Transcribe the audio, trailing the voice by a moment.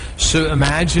So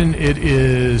imagine it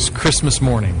is Christmas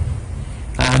morning.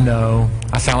 I know,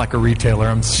 I sound like a retailer.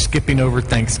 I'm skipping over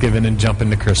Thanksgiving and jumping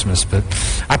to Christmas, but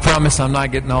I promise I'm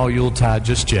not getting all Yuletide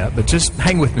just yet, but just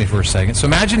hang with me for a second. So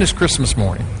imagine it's Christmas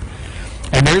morning,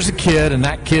 and there's a kid, and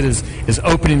that kid is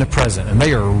opening a present, and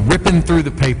they are ripping through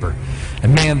the paper.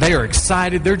 And man, they are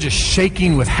excited. They're just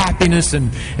shaking with happiness,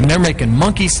 and they're making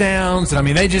monkey sounds. And I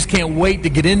mean, they just can't wait to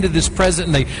get into this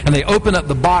present. And they open up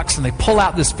the box, and they pull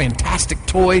out this fantastic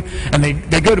toy, and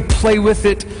they go to play with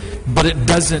it, but it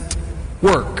doesn't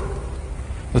work.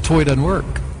 The toy doesn't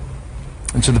work.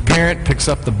 And so the parent picks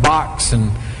up the box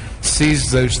and sees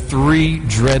those 3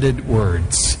 dreaded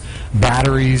words: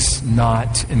 batteries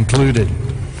not included.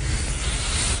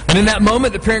 And in that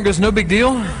moment, the parent goes, no big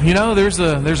deal. You know, there's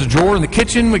a drawer in the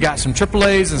kitchen. We got some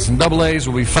AAAs and some AA's.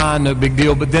 We'll be fine, no big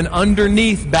deal. But then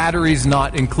underneath batteries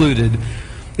not included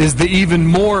is the even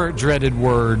more dreaded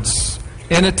words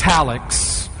in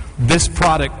italics: this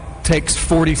product takes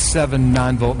 47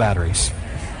 9-volt batteries.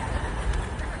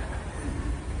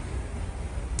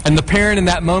 And the parent in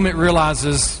that moment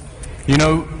realizes, you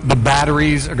know, the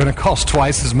batteries are going to cost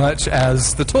twice as much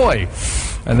as the toy.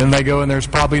 And then they go, and there's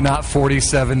probably not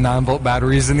 47 9-volt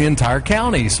batteries in the entire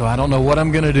county, so I don't know what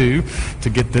I'm going to do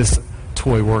to get this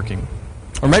toy working.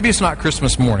 Or maybe it's not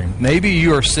Christmas morning. Maybe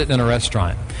you are sitting in a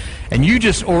restaurant, and you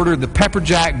just ordered the Pepper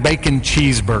Jack Bacon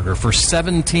Cheeseburger for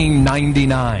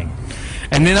 $17.99.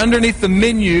 And then underneath the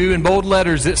menu in bold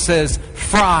letters it says,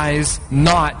 fries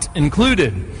not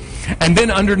included. And then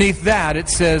underneath that it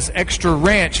says, extra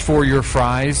ranch for your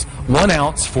fries, 1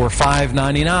 ounce for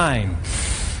 $5.99.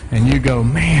 And you go,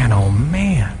 man, oh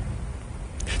man.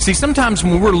 See, sometimes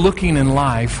when we're looking in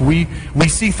life, we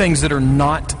see things that are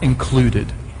not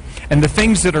included. And the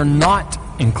things that are not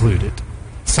included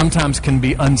sometimes can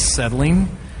be unsettling,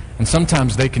 and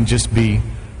sometimes they can just be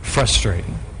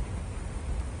frustrating.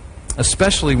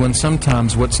 Especially when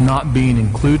sometimes what's not being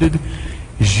included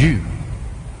is you.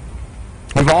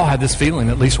 We've all had this feeling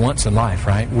at least once in life,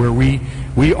 right? Where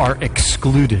we are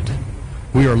excluded.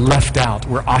 We are left out.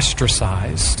 We're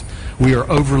ostracized. We are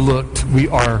overlooked. We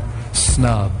are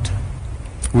snubbed.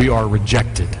 We are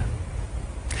rejected.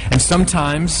 And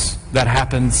sometimes that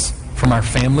happens from our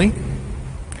family.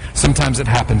 Sometimes it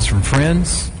happens from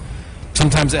friends.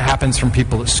 Sometimes it happens from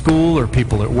people at school or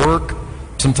people at work.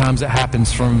 Sometimes it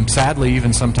happens from, sadly,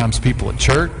 even sometimes people at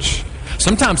church.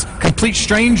 Sometimes complete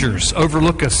strangers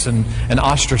overlook us and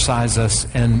ostracize us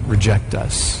and reject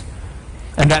us.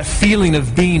 And that feeling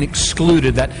of being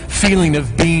excluded, that feeling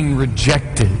of being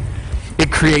rejected, it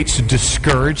creates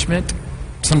discouragement.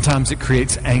 Sometimes it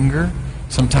creates anger.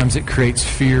 Sometimes it creates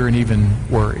fear and even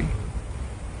worry.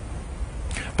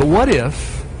 But what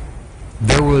if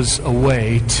there was a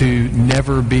way to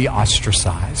never be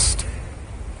ostracized?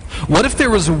 What if there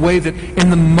was a way that in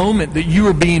the moment that you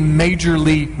were being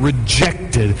majorly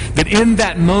rejected, that in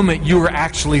that moment you were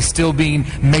actually still being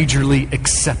majorly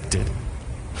accepted?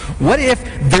 What if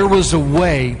there was a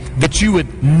way that you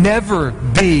would never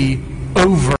be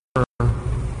overlooked?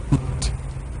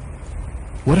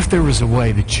 What if there was a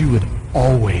way that you would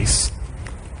always,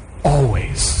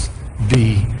 always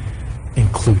be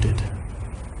included?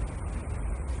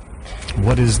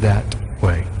 What is that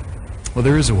way? Well,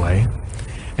 there is a way.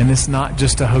 And it's not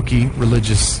just a hokey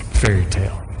religious fairy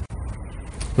tale.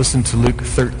 Listen to Luke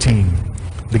 13,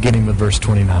 beginning with verse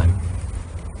 29.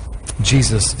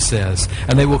 Jesus says,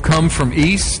 and they will come from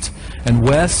east and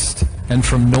west and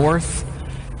from north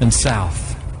and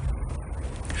south.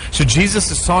 So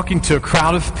Jesus is talking to a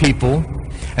crowd of people,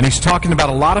 and he's talking about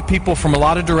a lot of people from a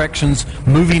lot of directions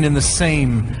moving in the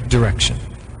same direction.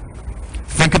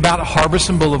 Think about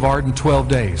Harbison Boulevard in 12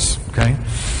 days, okay?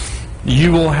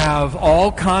 You will have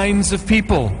all kinds of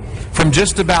people from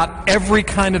just about every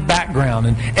kind of background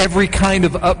and every kind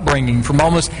of upbringing, from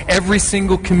almost every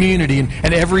single community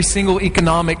and every single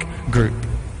economic group.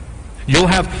 You'll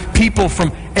have people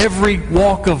from every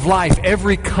walk of life,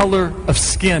 every color of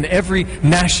skin, every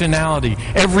nationality,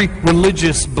 every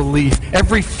religious belief,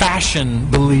 every fashion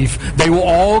belief. They will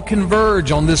all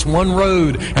converge on this one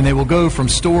road, and they will go from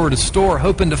store to store,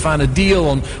 hoping to find a deal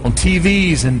on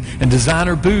TVs and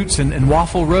designer boots and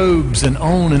waffle robes, and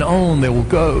on they will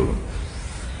go.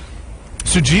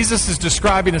 So Jesus is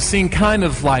describing a scene kind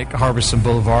of like Harbison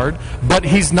Boulevard, but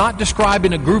he's not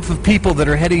describing a group of people that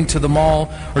are heading to the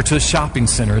mall or to a shopping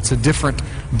center. It's a different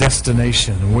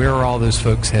destination. And where are all those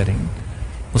folks heading?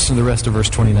 Listen to the rest of verse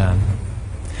 29.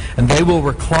 And they will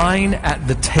recline at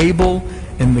the table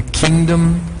in the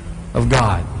kingdom of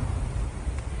God.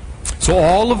 So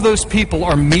all of those people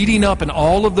are meeting up, and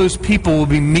all of those people will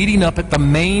be meeting up at the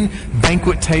main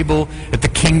banquet table at the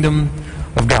kingdom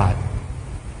of God.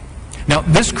 Now,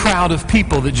 this crowd of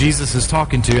people that Jesus is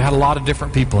talking to had a lot of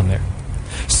different people in there.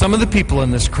 Some of the people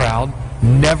in this crowd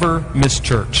never missed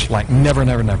church, like never,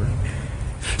 never, never.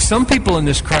 Some people in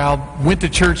this crowd went to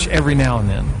church every now and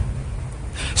then.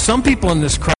 Some people in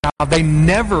this crowd, they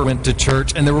never went to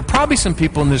church, and there were probably some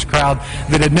people in this crowd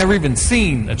that had never even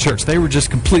seen a church. They were just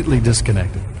completely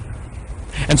disconnected.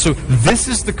 And so this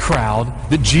is the crowd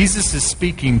that Jesus is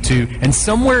speaking to, and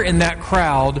somewhere in that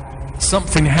crowd,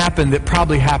 something happened that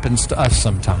probably happens to us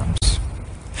sometimes.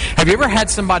 Have you ever had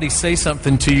somebody say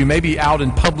something to you, maybe out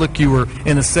in public, you were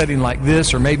in a setting like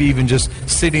this, or maybe even just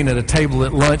sitting at a table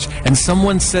at lunch, and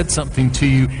someone said something to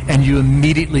you and you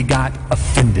immediately got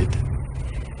offended?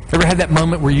 Ever had that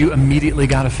moment where you immediately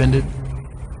got offended?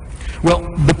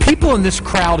 Well, the people in this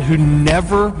crowd who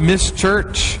never missed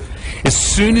church, as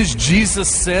soon as Jesus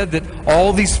said that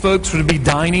all these folks would be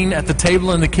dining at the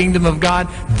table in the kingdom of God,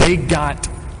 they got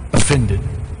offended,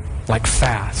 like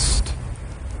fast.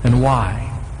 And why?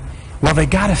 Well, they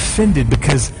got offended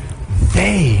because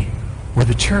they were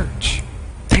the church.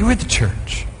 They were the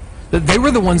church. They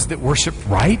were the ones that worshiped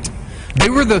right. They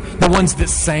were the ones that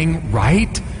sang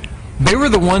right. They were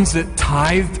the ones that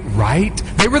tithed right.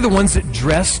 They were the ones that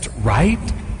dressed right.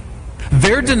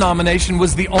 Their denomination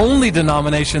was the only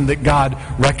denomination that God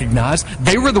recognized.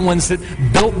 They were the ones that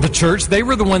built the church. They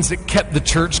were the ones that kept the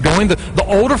church going. The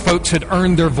older folks had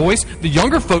earned their voice. The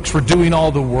younger folks were doing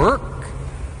all the work.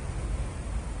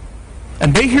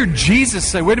 And they hear Jesus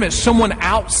say, wait a minute, someone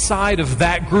outside of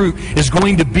that group is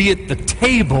going to be at the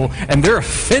table, and they're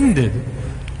offended.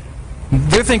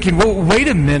 They're thinking, well, wait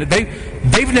a minute,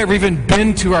 they've never even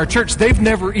been to our church. They've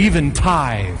never even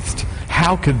tithed.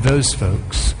 How could those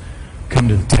folks come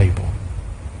to the table?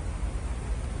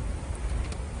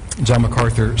 John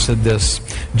MacArthur said this: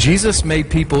 Jesus made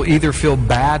people either feel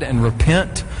bad and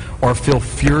repent or feel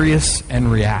furious and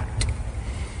react.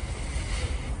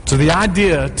 So the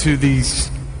idea to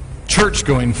these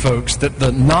church-going folks that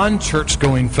the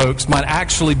non-church-going folks might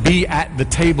actually be at the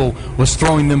table was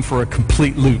throwing them for a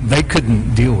complete loop. They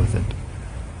couldn't deal with it.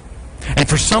 And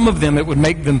for some of them, it would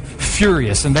make them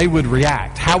furious, and they would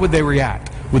react. How would they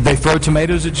react? Would they throw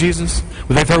tomatoes at Jesus?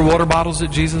 Would they throw water bottles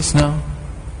at Jesus? No.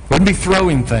 Wouldn't be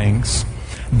throwing things.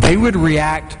 They would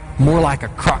react more like a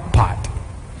crock pot.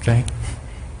 Okay?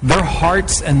 Their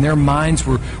hearts and their minds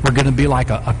were going to be like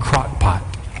a crock pot.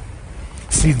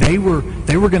 See, they were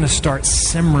going to start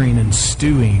simmering and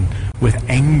stewing with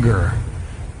anger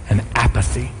and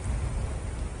apathy.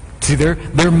 See,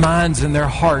 their minds and their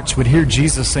hearts would hear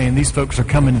Jesus saying, these folks are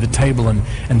coming to the table, and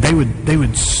they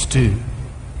would stew.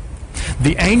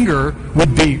 The anger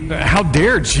would be, how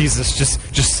dare Jesus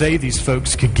just say these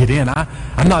folks could get in?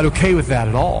 I'm not okay with that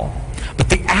at all. But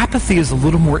the apathy is a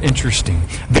little more interesting.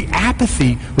 The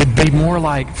apathy would be more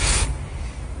like,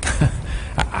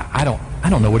 I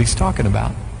don't know what he's talking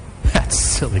about. That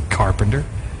silly carpenter.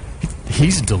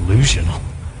 He's delusional.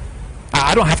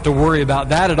 I don't have to worry about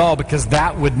that at all, because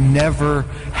that would never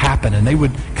happen. And they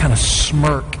would kind of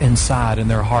smirk inside in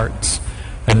their hearts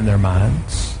and in their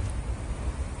minds.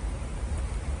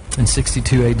 In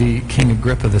 62 AD, King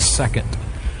Agrippa II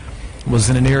was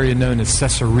in an area known as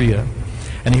Caesarea.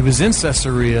 And he was in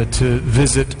Caesarea to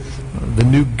visit the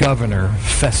new governor,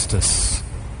 Festus.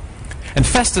 And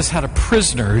Festus had a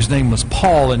prisoner whose name was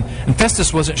Paul, and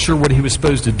Festus wasn't sure what he was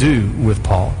supposed to do with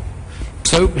Paul.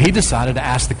 So he decided to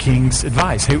ask the king's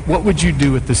advice. Hey, what would you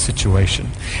do with this situation?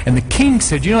 And the king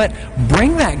said, you know what,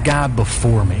 bring that guy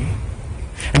before me.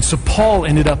 And so Paul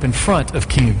ended up in front of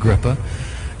King Agrippa,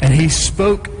 and he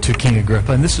spoke to King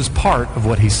Agrippa, and this is part of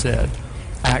what he said.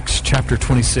 Acts chapter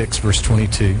 26, verse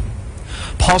 22.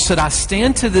 Paul said, I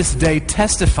stand to this day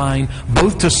testifying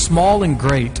both to small and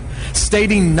great,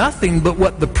 stating nothing but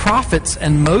what the prophets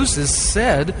and Moses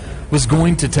said was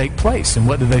going to take place. And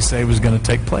what did they say was going to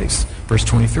take place? Verse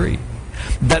 23.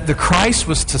 That the Christ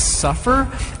was to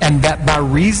suffer, and that by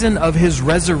reason of his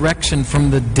resurrection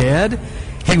from the dead,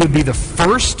 he would be the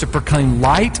first to proclaim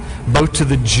light both to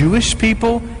the Jewish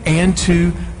people and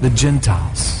to the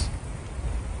Gentiles.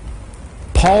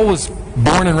 Paul was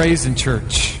born and raised in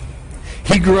church.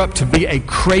 He grew up to be a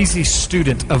crazy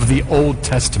student of the Old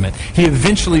Testament. He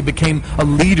eventually became a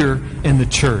leader in the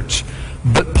church.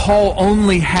 But Paul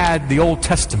only had the Old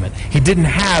Testament. He didn't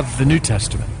have the New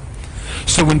Testament.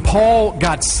 So when Paul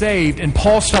got saved and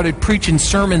Paul started preaching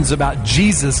sermons about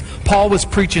Jesus, Paul was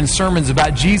preaching sermons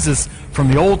about Jesus from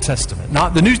the Old Testament,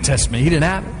 not the New Testament. He didn't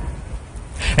have it.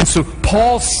 And so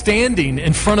Paul standing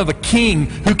in front of a king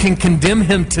who can condemn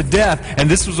him to death, and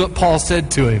this was what Paul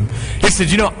said to him. He said,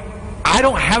 you know, I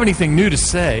don't have anything new to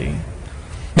say.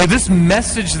 Now, this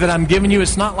message that I'm giving you,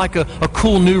 it's not like a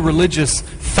cool new religious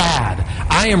fad.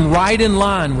 I am right in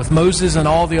line with Moses and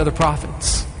all the other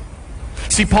prophets.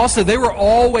 See, Paul said they were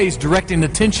always directing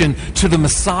attention to the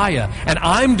Messiah, and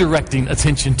I'm directing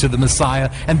attention to the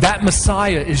Messiah, and that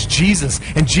Messiah is Jesus.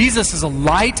 And Jesus is a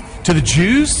light to the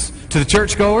Jews, to the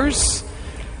churchgoers,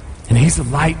 and He's a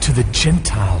light to the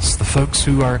Gentiles, the folks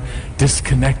who are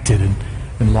disconnected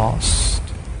and lost.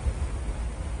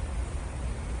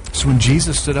 So when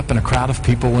Jesus stood up in a crowd of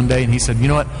people one day and He said, you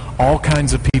know what, all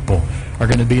kinds of people are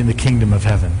going to be in the kingdom of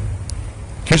heaven.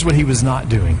 Here's what He was not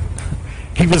doing.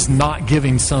 He was not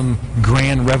giving some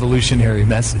grand revolutionary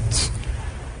message.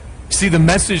 See, the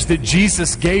message that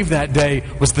Jesus gave that day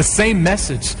was the same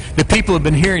message that people have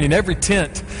been hearing in every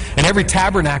tent, and every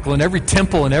tabernacle, and every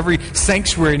temple, and every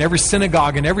sanctuary, and every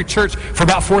synagogue, and every church for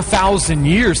about 4,000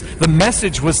 years. The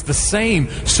message was the same.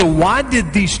 So why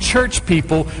did these church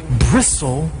people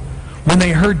bristle when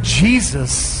they heard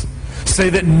Jesus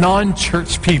say that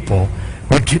non-church people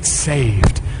would get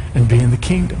saved and be in the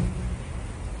kingdom?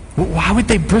 Why would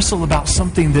they bristle about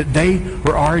something that they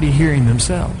were already hearing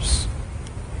themselves?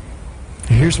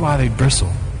 And here's why they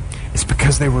bristle. It's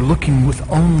because they were looking with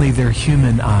only their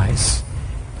human eyes.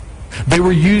 They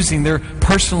were using their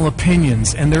personal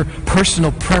opinions and their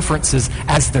personal preferences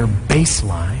as their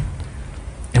baseline.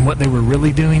 And what they were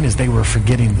really doing is they were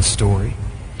forgetting the story.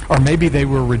 Or maybe they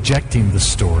were rejecting the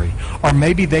story. Or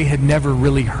maybe they had never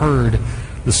really heard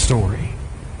the story.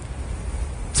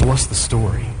 So what's the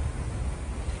story?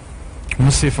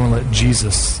 Let's see if I want to let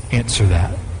Jesus answer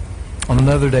that. On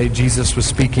another day, Jesus was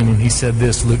speaking, and He said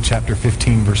this, Luke chapter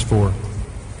 15, verse 4.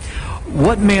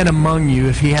 What man among you,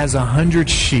 if he has 100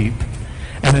 sheep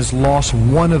and has lost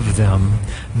one of them,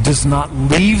 does not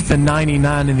leave the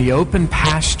 99 in the open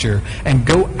pasture and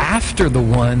go after the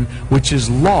one which is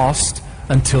lost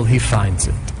until he finds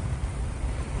it?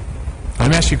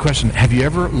 Let me ask you a question. Have you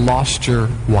ever lost your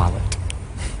wallet?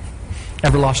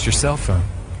 Ever lost your cell phone?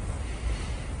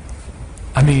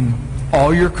 I mean,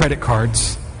 all your credit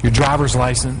cards, your driver's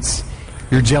license,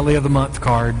 your Jelly of the Month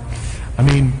card, I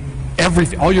mean,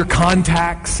 everything, all your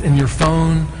contacts in your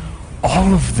phone,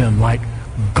 all of them like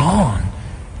gone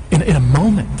in a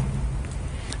moment.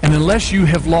 And unless you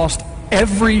have lost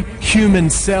every human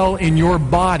cell in your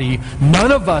body,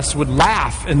 none of us would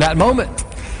laugh in that moment.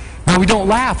 Now, we don't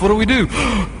laugh. What do?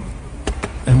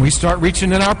 And we start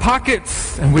reaching in our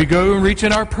pockets, and we go and reach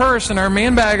in our purse and our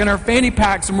man bag and our fanny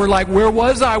packs, and we're like, where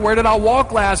was I? Where did I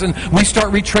walk last? And we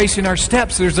start retracing our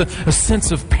steps. There's a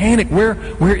sense of panic.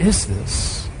 Where is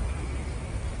this?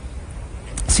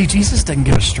 See, Jesus doesn't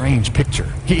give a strange picture.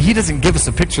 He doesn't give us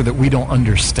a picture that we don't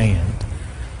understand.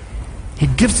 He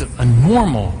gives a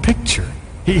normal picture.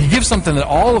 He gives something that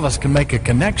all of us can make a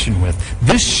connection with.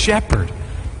 This shepherd,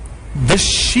 this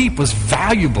sheep was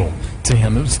valuable to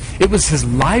him. It was his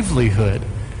livelihood.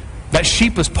 That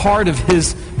sheep was part of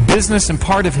his business and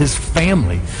part of his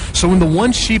family. So when the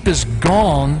one sheep is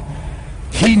gone,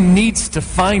 he needs to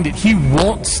find it. He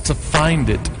wants to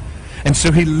find it. And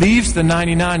so he leaves the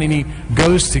 99 and he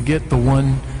goes to get the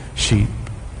one sheep.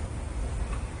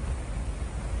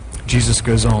 Jesus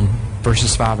goes on,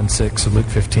 verses 5 and 6 of Luke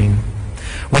 15.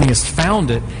 When he has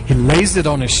found it, he lays it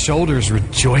on his shoulders,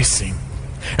 rejoicing.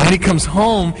 And when he comes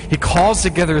home, he calls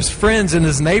together his friends and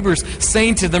his neighbors,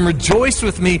 saying to them, rejoice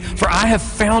with me, for I have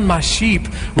found my sheep,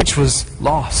 which was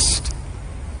lost.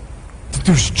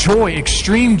 There's joy,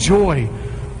 extreme joy,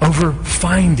 over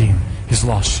finding his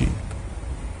lost sheep.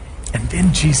 And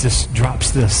then Jesus drops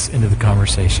this into the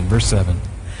conversation. Verse 7.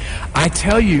 I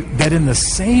tell you that in the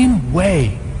same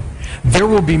way, there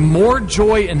will be more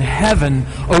joy in heaven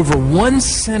over one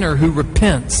sinner who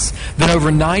repents than over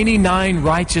 99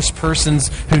 righteous persons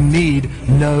who need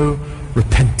no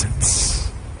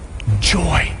repentance.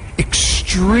 Joy,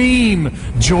 extreme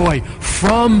joy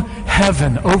from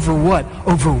heaven over what?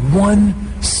 Over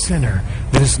one sinner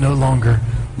that is no longer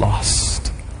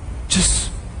lost. Just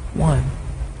one.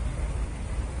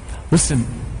 Listen,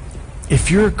 if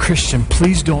you're a Christian,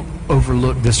 please don't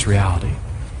overlook this reality.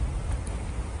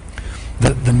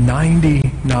 The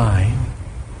 99,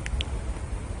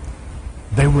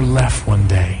 they were left one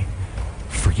day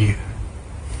for you.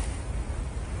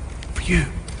 For you.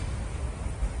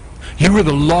 You were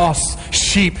the lost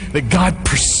sheep that God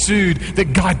pursued,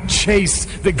 that God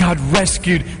chased, that God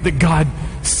rescued, that God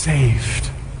saved.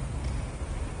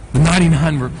 The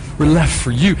 99 were left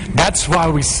for you. That's why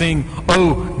we sing,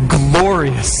 "Oh,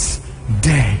 glorious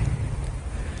day."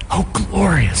 Oh,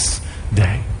 glorious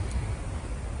day.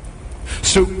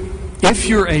 So, if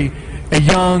you're a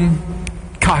young,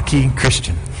 cocky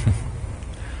Christian,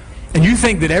 and you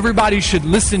think that everybody should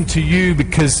listen to you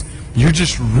because you're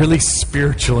just really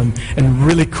spiritual and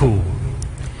really cool,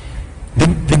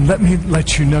 then let me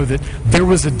let you know that there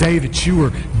was a day that you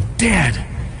were dead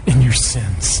in your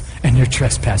sins and your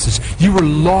trespasses. You were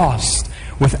lost,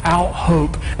 without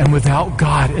hope and without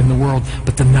God in the world,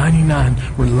 but the 99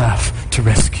 were left to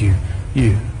rescue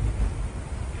you.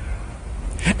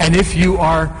 And if you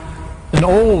are an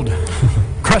old,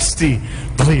 crusty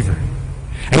believer,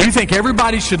 and you think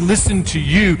everybody should listen to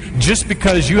you just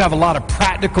because you have a lot of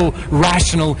practical,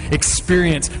 rational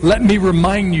experience, let me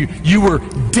remind you, you were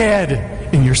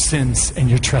dead in your sins and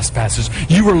your trespasses.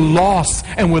 You were lost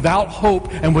and without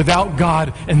hope and without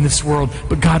God in this world.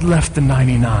 But God left the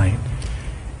 99,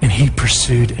 and He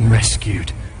pursued and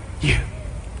rescued you.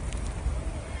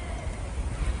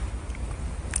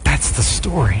 That's the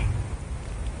story.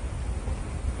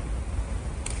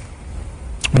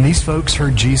 When these folks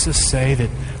heard Jesus say that,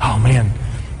 oh man,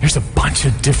 there's a bunch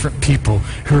of different people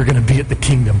who are going to be at the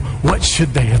kingdom, what should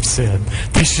they have said?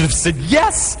 They should have said,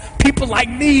 yes, people like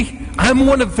me. I'm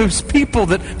one of those people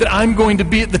that I'm going to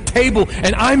be at the table,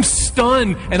 and I'm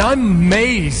stunned and I'm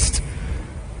amazed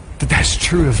that that's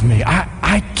true of me.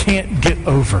 I can't get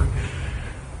over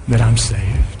that I'm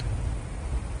saved.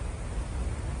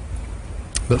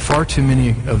 But far too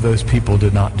many of those people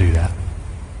did not do that.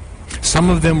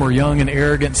 Some of them were young and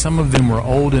arrogant. Some of them were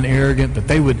old and arrogant. But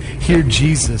they would hear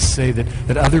Jesus say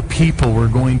that other people were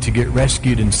going to get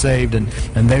rescued and saved. And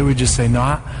they would just say, no,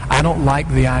 I don't like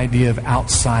the idea of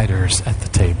outsiders at the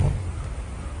table.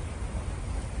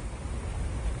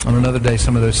 On another day,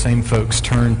 some of those same folks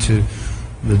turned to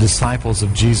the disciples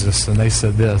of Jesus and they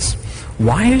said this,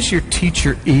 why is your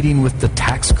teacher eating with the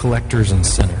tax collectors and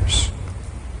sinners?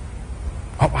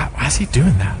 Why is he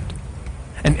doing that?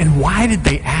 And why did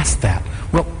they ask that?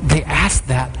 Well, they asked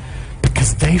that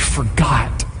because they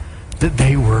forgot that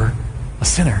they were a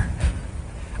sinner.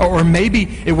 Or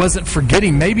maybe it wasn't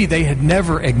forgetting. Maybe they had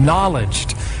never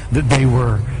acknowledged that they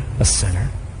were a sinner.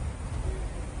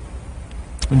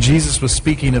 When Jesus was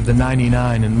speaking of the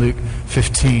 99 in Luke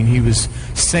 15, he was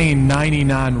saying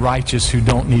 99 righteous who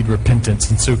don't need repentance.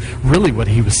 And so really what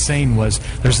he was saying was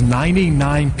there's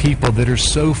 99 people that are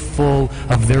so full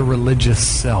of their religious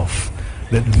self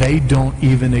that they don't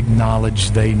even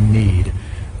acknowledge they need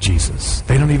Jesus.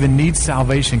 They don't even need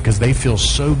salvation because they feel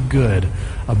so good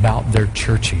about their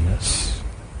churchiness.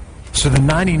 So the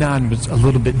 99 was a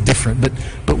little bit different.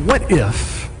 But what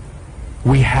if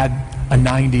we had a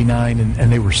 99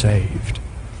 and they were saved?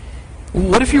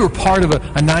 What if you were part of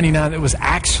a 99 that was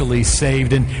actually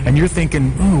saved and you're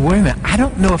thinking, wait a minute, I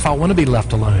don't know if I want to be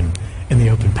left alone in the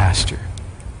open pasture.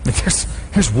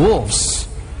 There's wolves.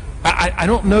 I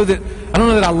don't know that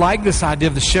I like this idea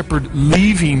of the shepherd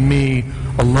leaving me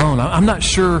alone. I'm not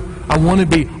sure I want to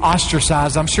be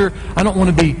ostracized. I'm sure I don't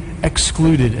want to be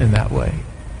excluded in that way.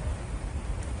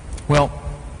 Well,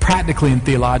 practically and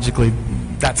theologically,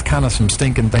 that's kind of some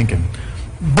stinking thinking.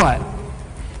 But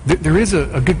there is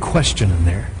a good question in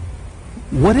there.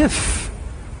 What if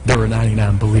there were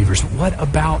 99 believers? What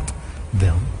about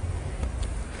them?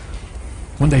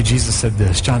 One day Jesus said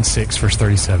this, John 6, verse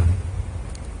 37.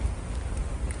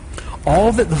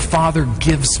 All that the Father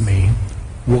gives me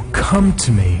will come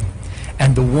to me,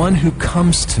 and the one who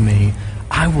comes to me,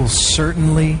 I will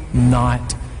certainly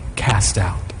not cast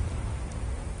out.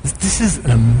 This is an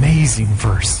amazing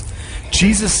verse.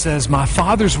 Jesus says, my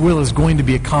Father's will is going to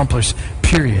be accomplished,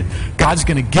 period. God's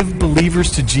going to give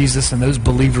believers to Jesus, and those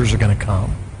believers are going to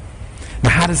come. Now,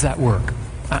 how does that work?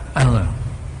 I don't know.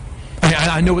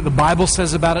 I know what the Bible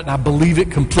says about it, and I believe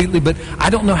it completely, but I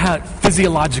don't know how it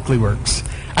physiologically works.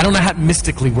 I don't know how it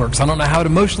mystically works. I don't know how it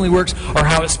emotionally works or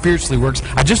how it spiritually works.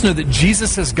 I just know that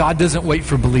Jesus says God doesn't wait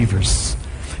for believers.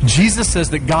 Jesus says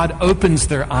that God opens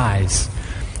their eyes.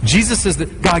 Jesus says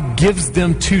that God gives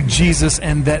them to Jesus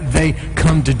and that they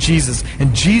come to Jesus.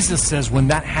 And Jesus says when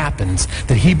that happens,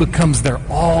 that He becomes their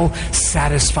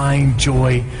all-satisfying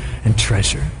joy and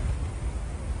treasure.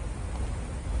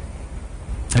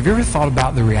 Have you ever thought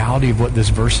about the reality of what this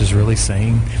verse is really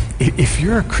saying? If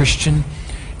you're a Christian,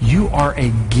 you are a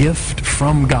gift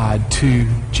from God to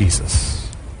Jesus.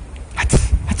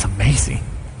 That's amazing.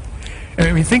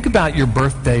 I mean, think about your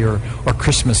birthday or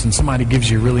Christmas and somebody gives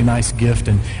you a really nice gift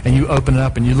and you open it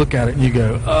up and you look at it and you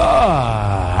go,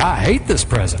 I hate this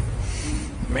present.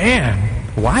 Man,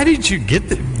 why did you get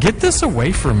this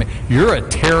away from me? You're a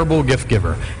terrible gift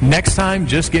giver. Next time,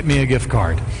 just get me a gift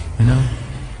card. You know?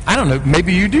 I don't know.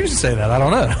 Maybe you do say that. I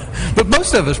don't know. But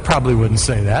most of us probably wouldn't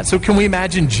say that. So can we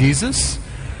imagine Jesus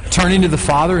turning to the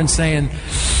Father and saying,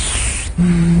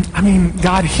 I mean,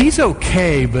 God, he's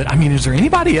okay, but I mean, is there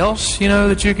anybody else,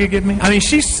 that you could give me? I mean,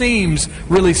 she seems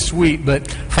really sweet,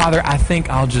 but Father, I think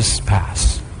I'll just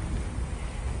pass.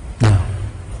 No.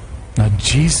 Now,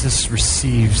 Jesus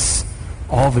receives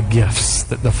all the gifts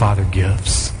that the Father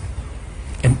gives.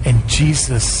 And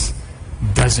Jesus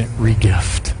doesn't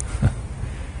re-gift.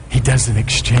 He doesn't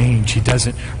exchange. He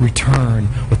doesn't return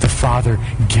what the Father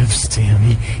gives to him.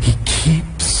 He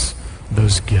keeps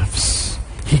those gifts.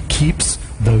 He keeps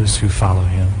those who follow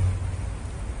him.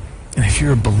 And if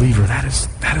you're a believer, that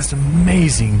is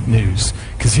amazing news.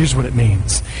 Because here's what it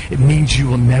means. It means you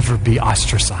will never be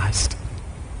ostracized.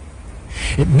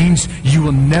 It means you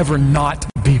will never not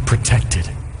be protected.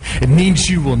 It means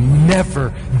you will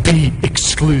never be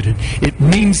excluded. It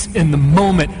means in the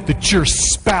moment that your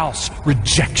spouse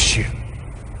rejects you,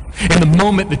 in the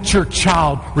moment that your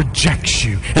child rejects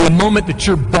you, in the moment that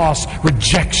your boss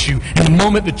rejects you, in the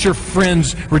moment that your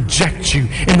friends reject you,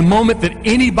 in the moment that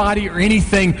anybody or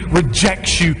anything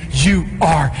rejects you, you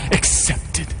are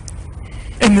accepted.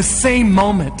 In the same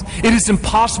moment, it is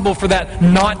impossible for that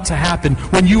not to happen.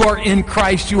 When you are in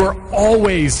Christ, you are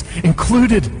always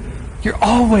included. You're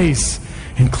always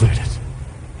included.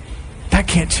 That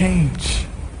can't change.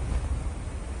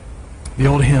 The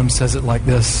old hymn says it like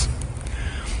this: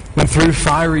 when through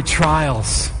fiery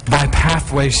trials thy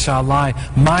pathways shall lie,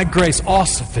 my grace all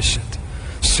sufficient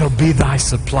shall be thy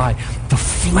supply. The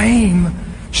flame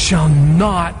shall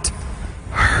not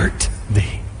hurt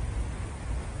thee.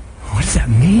 What does that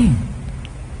mean?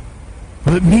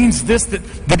 Well, it means this,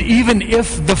 that even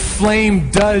if the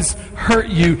flame does hurt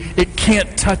you, it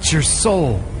can't touch your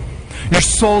soul. Your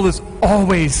soul is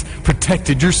always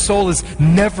protected. Your soul is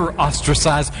never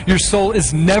ostracized. Your soul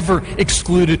is never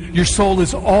excluded. Your soul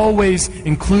is always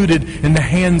included in the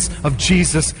hands of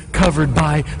Jesus, covered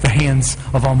by the hands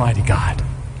of Almighty God.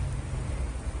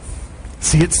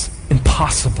 See, it's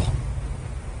impossible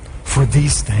for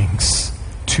these things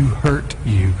to hurt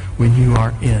you when you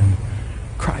are in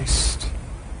Christ.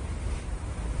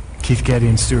 Keith Getty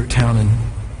and Stuart Townend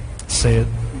say it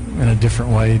in a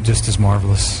different way, just as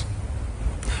marvelous.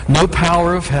 No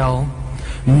power of hell,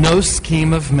 no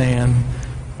scheme of man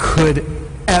could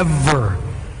ever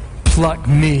pluck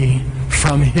me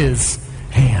from his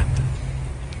hand.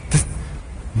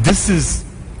 This is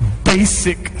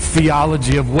basic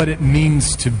theology of what it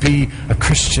means to be a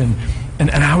Christian. And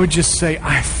I would just say,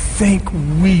 I think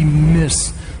we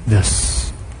miss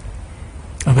this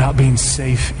about being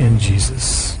safe in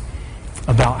Jesus,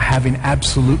 about having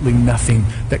absolutely nothing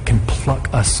that can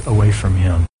pluck us away from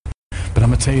him. But I'm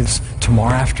going to tell you this,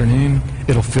 tomorrow afternoon,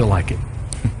 it'll feel like it.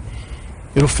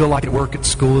 It'll feel like it at work, at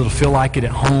school. It'll feel like it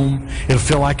at home. It'll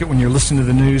feel like it when you're listening to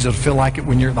the news. It'll feel like it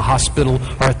when you're at the hospital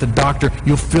or at the doctor.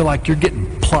 You'll feel like you're getting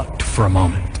plucked for a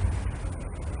moment.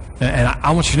 And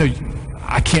I want you to know,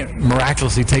 I can't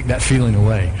miraculously take that feeling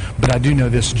away. But I do know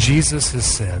this, Jesus has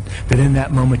said that in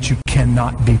that moment you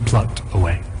cannot be plucked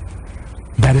away.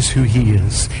 That is who he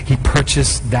is. He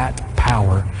purchased that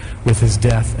power with his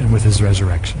death and with his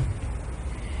resurrection.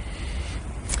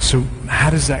 So how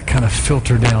does that kind of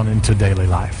filter down into daily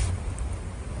life?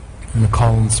 I'm going to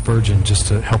call on Spurgeon just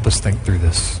to help us think through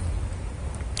this.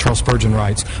 Charles Spurgeon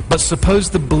writes, "But suppose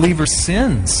the believer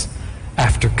sins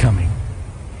after coming."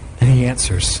 And he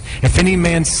answers, "If any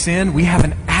man sin, we have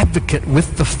an advocate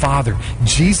with the Father,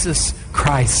 Jesus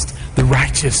Christ, the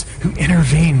righteous, who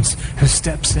intervenes, who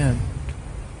steps in."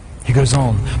 He goes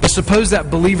on, "But suppose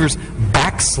that believers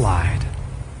backslide."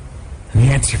 And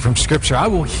the answer from Scripture, "I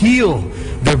will heal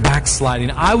their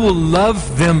backsliding. I will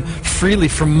love them freely,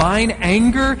 for mine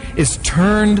anger is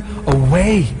turned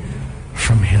away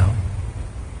from him."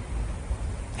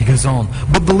 He goes on,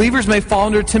 "But believers may fall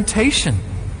under temptation."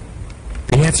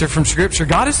 The answer from Scripture,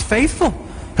 "God is faithful,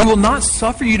 who will not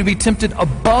suffer you to be tempted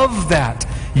above that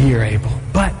ye are able,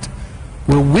 but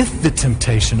will with the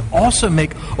temptation also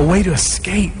make a way to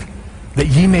escape, that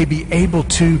ye may be able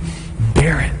to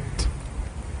bear it."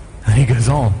 And he goes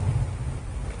on,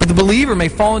 "But the believer may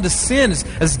fall into sin,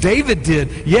 as David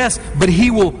did, yes, but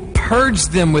he will purge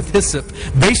them with hyssop.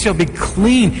 They shall be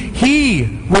clean.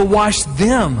 He will wash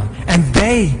them, and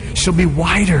they shall be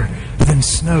whiter than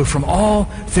snow. From all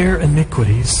their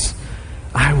iniquities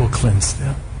I will cleanse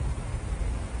them."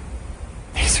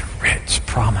 These are rich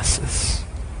promises.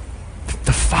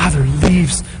 The Father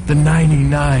leaves the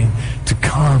 99 to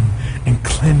come and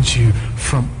cleanse you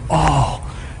from all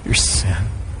your sin.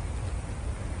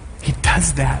 He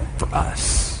does that for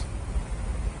us.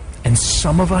 And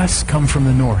some of us come from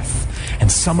the north,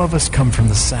 and some of us come from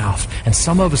the south, and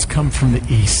some of us come from the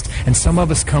east, and some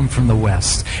of us come from the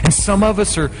west. And some of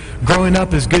us are growing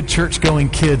up as good church-going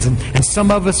kids, and some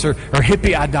of us are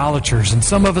hippie idolaters, and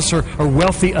some of us are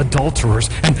wealthy adulterers,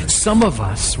 and some of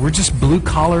us, we're just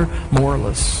blue-collar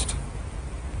moralists.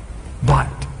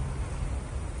 But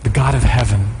the God of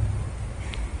heaven,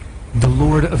 the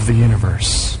Lord of the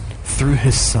universe, through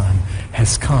His Son,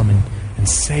 has come and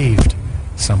saved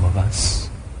some of us.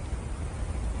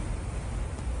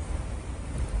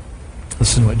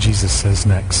 Listen to what Jesus says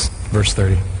next, verse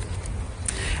 30.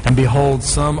 And behold,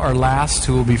 some are last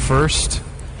who will be first,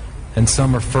 and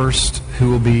some are first who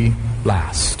will be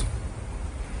last.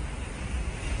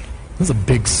 That's a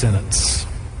big sentence.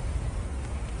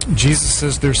 Jesus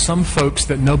says there's some folks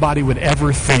that nobody would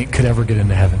ever think could ever get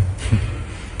into heaven.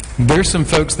 There's some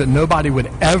folks that nobody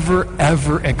would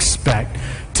ever expect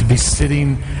to be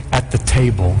sitting at the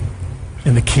table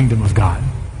in the kingdom of God.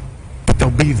 But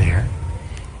they'll be there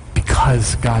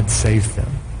because God saved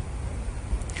them.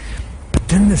 But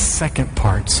then the second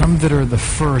part, some that are the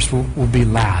first will be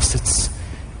last.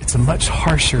 It's a much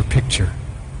harsher picture.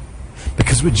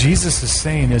 Because what Jesus is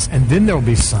saying is, and then there'll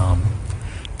be some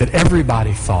that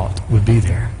everybody thought would be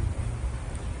there.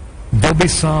 There'll be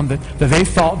some that they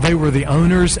thought they were the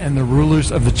owners and the rulers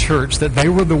of the church, that they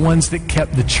were the ones that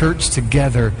kept the church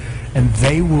together, and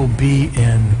they will be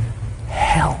in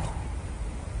hell.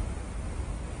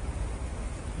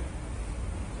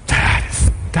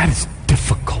 That is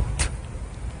difficult.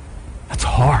 That's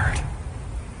hard.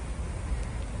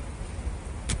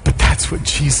 But that's what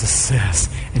Jesus says,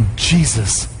 and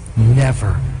Jesus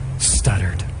never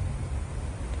stuttered.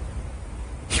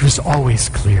 He was always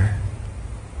clear.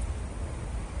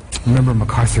 Remember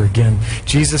MacArthur again.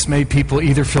 Jesus made people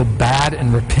either feel bad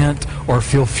and repent or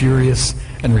feel furious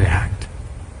and react.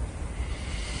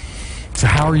 So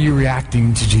how are you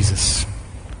reacting to Jesus?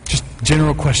 Just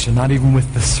general question, not even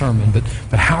with the sermon,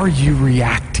 but how are you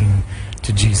reacting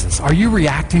to Jesus? Are you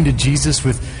reacting to Jesus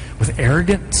with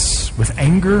arrogance, with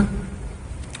anger,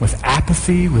 with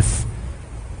apathy, with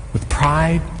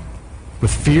pride,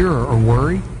 with fear or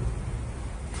worry?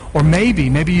 Or maybe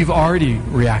you've already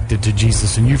reacted to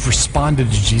Jesus and you've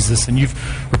responded to Jesus and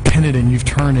you've repented and you've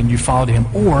turned and you followed Him.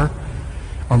 Or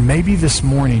maybe this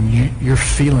morning you're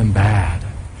feeling bad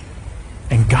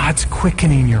and God's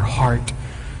quickening your heart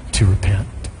to repent.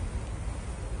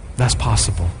 That's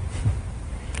possible.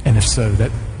 And if so,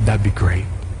 that'd be great.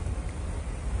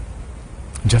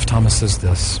 Jeff Thomas says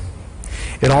this: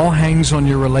 it all hangs on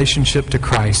your relationship to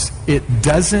Christ. It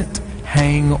doesn't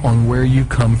hang on where you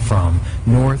come from,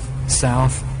 north,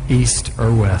 south, east,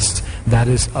 or west. That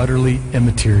is utterly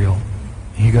immaterial.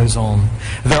 He goes on.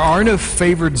 There are no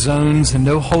favored zones and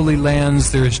no holy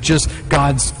lands. There is just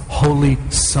God's holy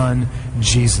Son,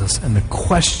 Jesus. And the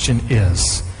question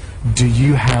is, do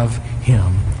you have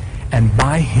Him? And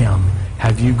by Him,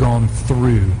 have you gone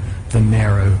through the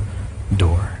narrow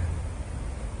door?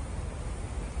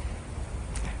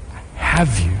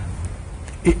 Have you?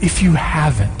 If you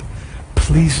haven't,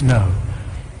 please know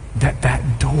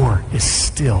that door is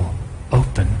still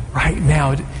open. Right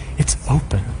now, it's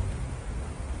open.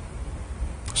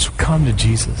 So come to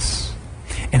Jesus.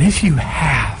 And if you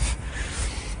have,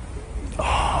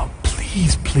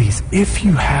 please, if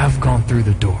you have gone through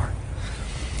the door,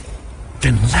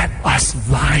 then let us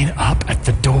line up at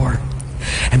the door.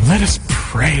 And let us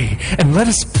pray, and let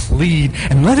us plead,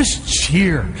 and let us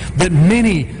cheer that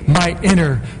many might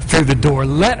enter through the door.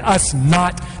 Let us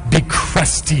not be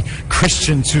crusty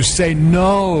Christians who say,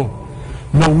 no,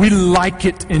 we like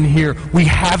it in here. We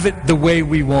have it the way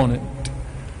we want it.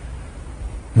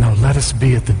 No, let us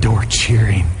be at the door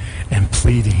cheering and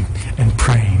pleading and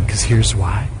praying, because here's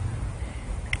why.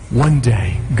 One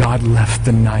day, God left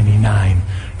the 99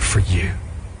 for you.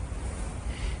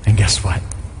 And guess what?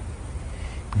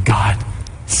 God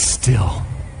still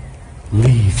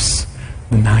leaves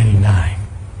the 99.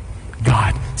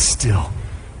 God still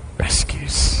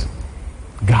rescues.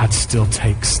 God still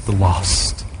takes the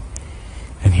lost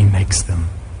and He makes them